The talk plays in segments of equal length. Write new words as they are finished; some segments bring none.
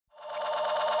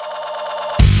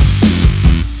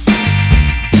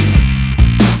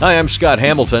Hi, I'm Scott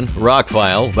Hamilton,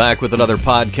 Rockfile, back with another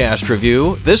podcast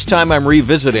review. This time I'm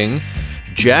revisiting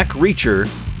Jack Reacher,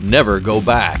 Never Go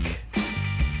Back.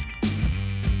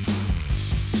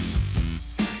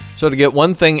 So to get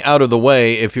one thing out of the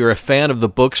way, if you're a fan of the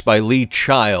books by Lee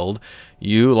Child,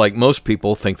 you, like most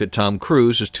people, think that Tom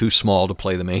Cruise is too small to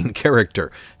play the main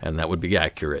character, and that would be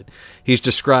accurate. He's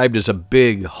described as a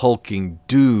big, hulking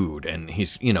dude, and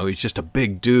he's just a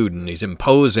big dude, and he's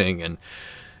imposing, and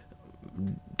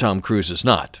Tom Cruise is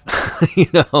not,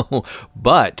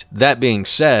 But that being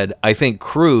said, I think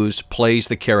Cruise plays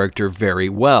the character very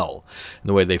well.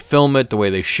 The way they film it, the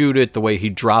way they shoot it, the way he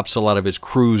drops a lot of his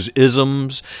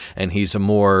Cruise-isms, and he's a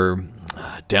more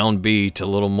downbeat, a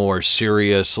little more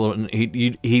serious.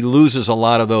 He loses a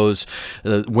lot of those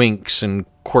winks and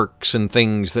quirks and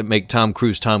things that make Tom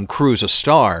Cruise a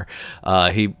star.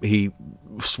 He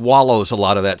swallows a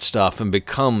lot of that stuff and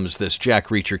becomes this Jack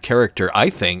Reacher character, I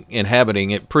think, inhabiting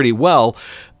it pretty well,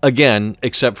 again,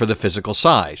 except for the physical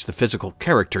size. The physical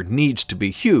character needs to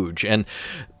be huge, and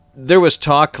there was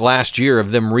talk last year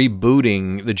of them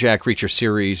rebooting the Jack Reacher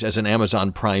series as an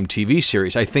Amazon Prime TV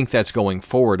series. I think that's going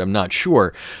forward. I'm not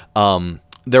sure.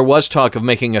 There was talk of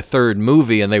making a third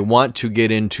movie, and they want to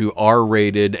get into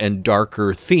R-rated and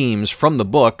darker themes from the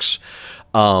books,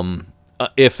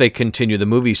 if they continue the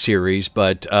movie series,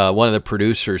 but one of the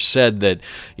producers said that,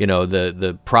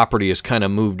 the property has kind of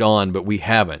moved on, but we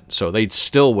haven't. So they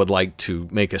still would like to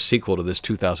make a sequel to this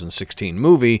 2016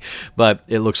 movie, but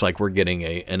it looks like we're getting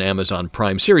an Amazon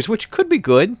Prime series, which could be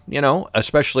good,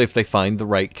 especially if they find the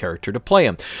right character to play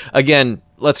him. Again,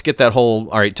 let's get that whole,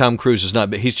 all right, Tom Cruise is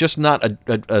not, he's just not a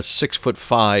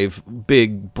 6'5",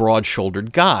 big,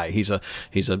 broad-shouldered guy. He's a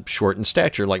short in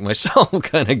stature like myself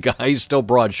kind of guy. He's still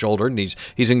broad-shouldered, and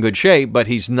he's in good shape, but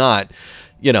he's not,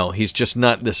 he's just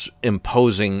not this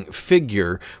imposing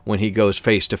figure when he goes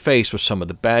face-to-face with some of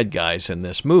the bad guys in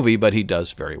this movie, but he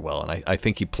does very well, and I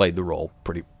think he played the role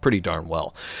pretty darn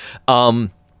well.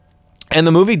 And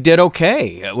the movie did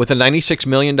okay. With a $96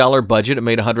 million budget, it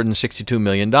made $162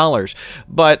 million.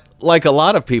 But like a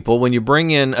lot of people, when you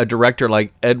bring in a director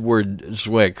like Edward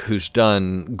Zwick, who's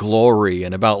done Glory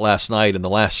and About Last Night and The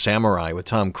Last Samurai with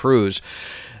Tom Cruise,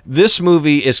 this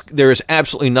movie there is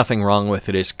absolutely nothing wrong with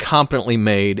it. It's competently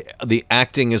made. The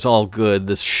acting is all good.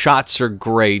 The shots are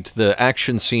great. The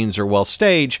action scenes are well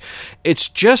staged. It's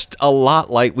just a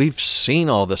lot like we've seen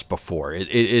all this before.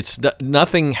 It's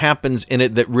nothing happens in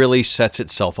it that really sets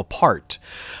itself apart.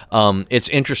 It's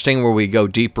interesting where we go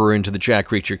deeper into the Jack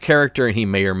Reacher character, and he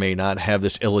may or may not have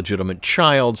this illegitimate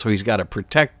child, so he's got to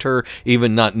protect her,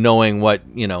 even not knowing what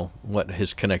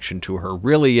his connection to her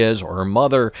really is, or her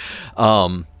mother.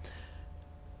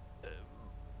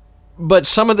 But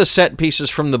some of the set pieces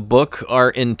from the book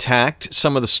are intact.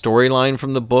 Some of the storyline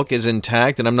from the book is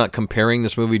intact, and I'm not comparing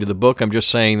this movie to the book. I'm just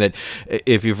saying that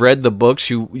if you've read the books,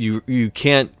 you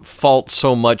can't fault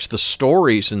so much the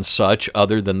stories and such,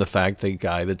 other than the fact the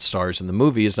guy that stars in the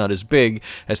movie is not as big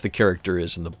as the character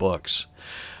is in the books.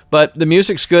 But the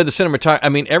music's good, the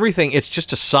cinematography, everything. It's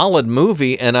just a solid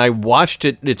movie, and I watched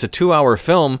it. It's a 2-hour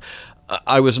film.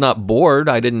 I was not bored.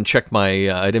 I didn't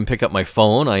I didn't pick up my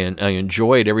phone. I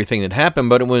enjoyed everything that happened,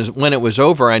 but when it was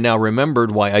over, I now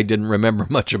remembered why I didn't remember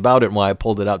much about it, and why I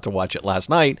pulled it out to watch it last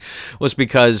night, was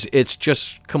because it's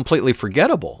just completely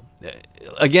forgettable.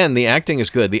 Again, the acting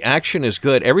is good. The action is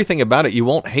good. Everything about it, you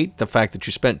won't hate the fact that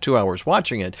you spent 2 hours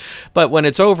watching it. But when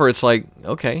it's over, it's like,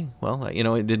 okay, well,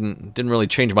 it didn't really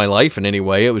change my life in any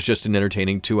way. It was just an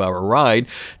entertaining 2-hour ride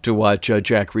to watch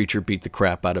Jack Reacher beat the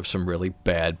crap out of some really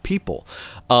bad people.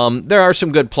 There are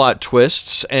some good plot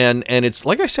twists, and it's,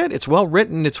 like I said, it's well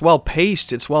written, it's well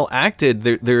paced, it's well acted.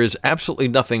 There is absolutely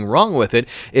nothing wrong with it.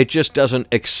 It just doesn't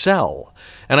excel.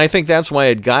 And I think that's why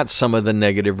it got some of the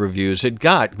negative reviews it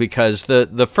got, because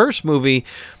the first movie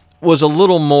was a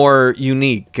little more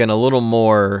unique and a little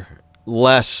more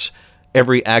less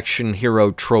every action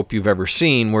hero trope you've ever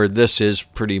seen, where this is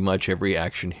pretty much every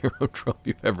action hero trope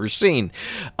you've ever seen.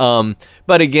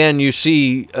 But again, you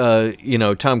see,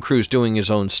 Tom Cruise doing his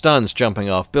own stunts, jumping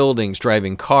off buildings,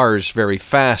 driving cars very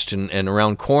fast and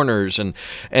around corners, and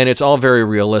it's all very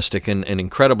realistic and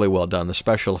incredibly well done. The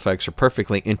special effects are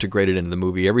perfectly integrated into the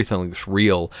movie. Everything looks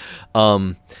real.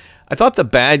 I thought the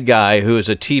bad guy, who is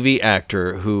a TV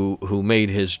actor who made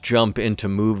his jump into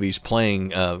movies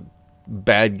playing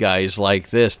bad guys like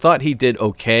this, thought he did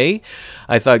okay.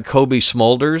 I thought Cobie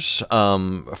Smulders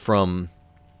from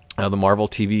the Marvel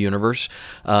TV universe,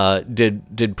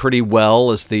 did pretty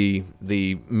well as the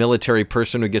military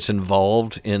person who gets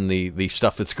involved in the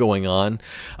stuff that's going on.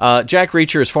 Jack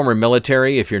Reacher is former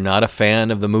military, if you're not a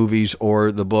fan of the movies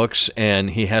or the books,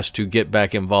 and he has to get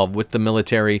back involved with the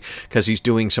military because he's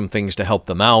doing some things to help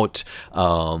them out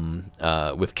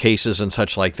with cases and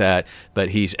such like that. But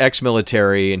he's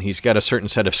ex-military, and he's got a certain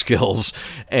set of skills,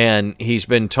 and he's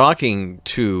been talking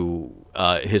to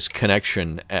his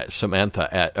connection at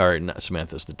Samantha, or not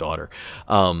Samantha's the daughter,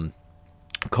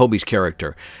 Kobe's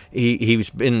character.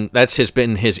 That's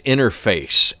been his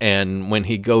interface, and when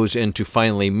he goes in to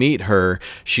finally meet her,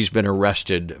 she's been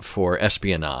arrested for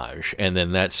espionage, and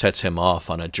then that sets him off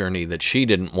on a journey that she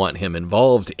didn't want him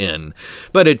involved in.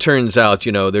 But it turns out,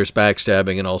 there's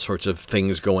backstabbing and all sorts of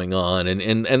things going on,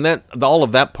 and that all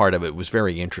of that part of it was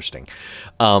very interesting.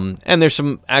 And there's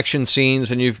some action scenes,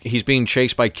 and he's being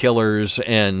chased by killers,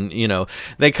 and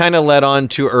they kind of let on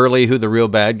too early who the real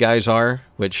bad guys are,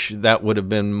 which that would have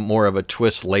been more of a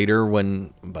twist later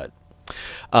but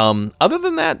other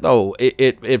than that, though,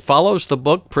 it follows the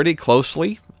book pretty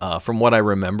closely. From what I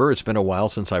remember, it's been a while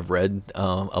since I've read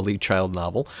a Lee Child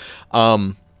novel.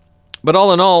 But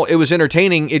all in all, it was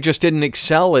entertaining. It just didn't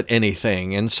excel at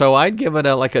anything. And so I'd give it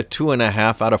like a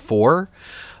 2.5 out of 4.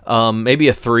 Maybe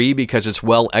a 3 because it's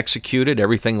well executed.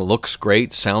 Everything looks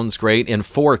great, sounds great. In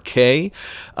 4K,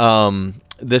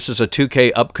 this is a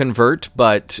 2K upconvert,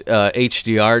 but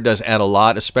HDR does add a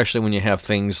lot, especially when you have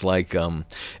things like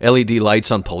LED lights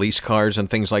on police cars and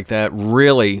things like that.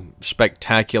 Really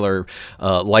spectacular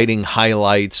lighting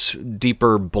highlights,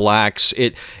 deeper blacks.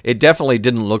 It definitely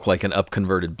didn't look like an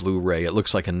upconverted Blu-ray. It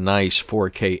looks like a nice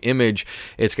 4K image.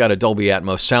 It's got a Dolby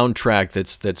Atmos soundtrack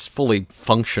that's fully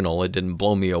functional. It didn't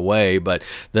blow me away, but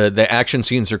the action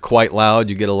scenes are quite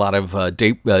loud. You get a lot of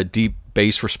deep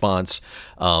bass response.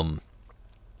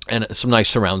 And some nice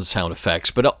surround sound effects.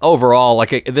 But overall,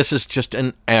 this is just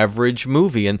an average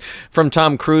movie. And from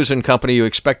Tom Cruise and company, you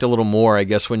expect a little more, I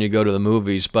guess, when you go to the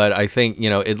movies. But I think,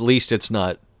 at least it's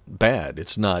not bad.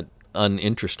 It's not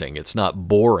uninteresting. It's not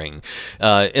boring,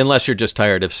 unless you're just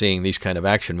tired of seeing these kind of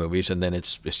action movies. And then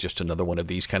it's just another one of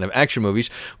these kind of action movies,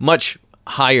 much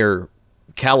higher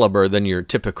caliber than your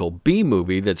typical B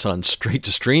movie that's on straight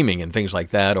to streaming and things like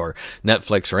that, or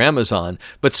Netflix or Amazon.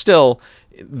 But still,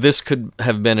 this could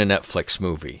have been a Netflix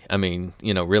movie. I mean,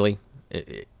 really?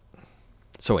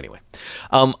 So anyway,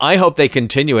 I hope they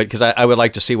continue it because I would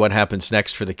like to see what happens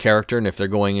next for the character. And if they're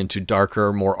going into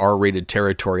darker, more R-rated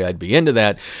territory, I'd be into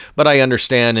that. But I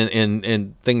understand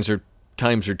and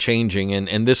times are changing,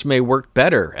 and this may work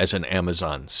better as an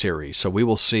Amazon series, so we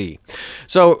will see.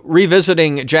 So,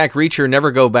 revisiting Jack Reacher,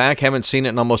 Never Go Back, haven't seen it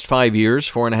in almost 5 years,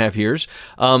 4.5 years.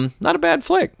 Not a bad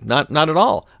flick, not at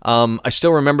all. I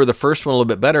still remember the first one a little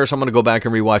bit better, so I'm going to go back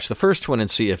and rewatch the first one and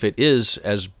see if it is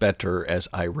as better as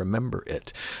I remember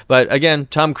it. But again,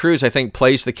 Tom Cruise, I think,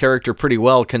 plays the character pretty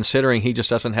well, considering he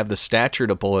just doesn't have the stature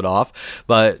to pull it off.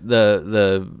 But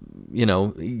the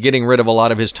getting rid of a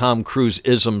lot of his Tom Cruise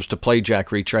isms to play Jack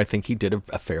Reacher, I think he did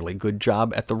a fairly good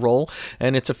job at the role,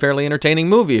 and it's a fairly entertaining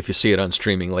movie if you see it on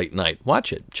streaming late night.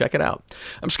 Watch it. Check it out.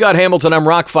 I'm Scott Hamilton. I'm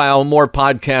Rockfile. More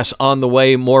podcasts on the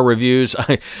way, more reviews.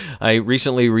 I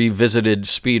recently revisited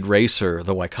Speed Racer,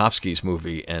 the Wachowskis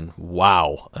movie, and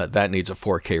wow, that needs a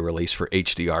 4K release for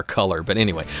HDR color. But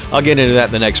anyway, I'll get into that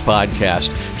in the next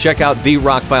podcast. Check out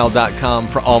therockfile.com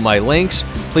for all my links.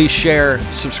 Please share,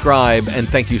 subscribe, and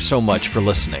thank you so much for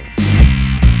listening.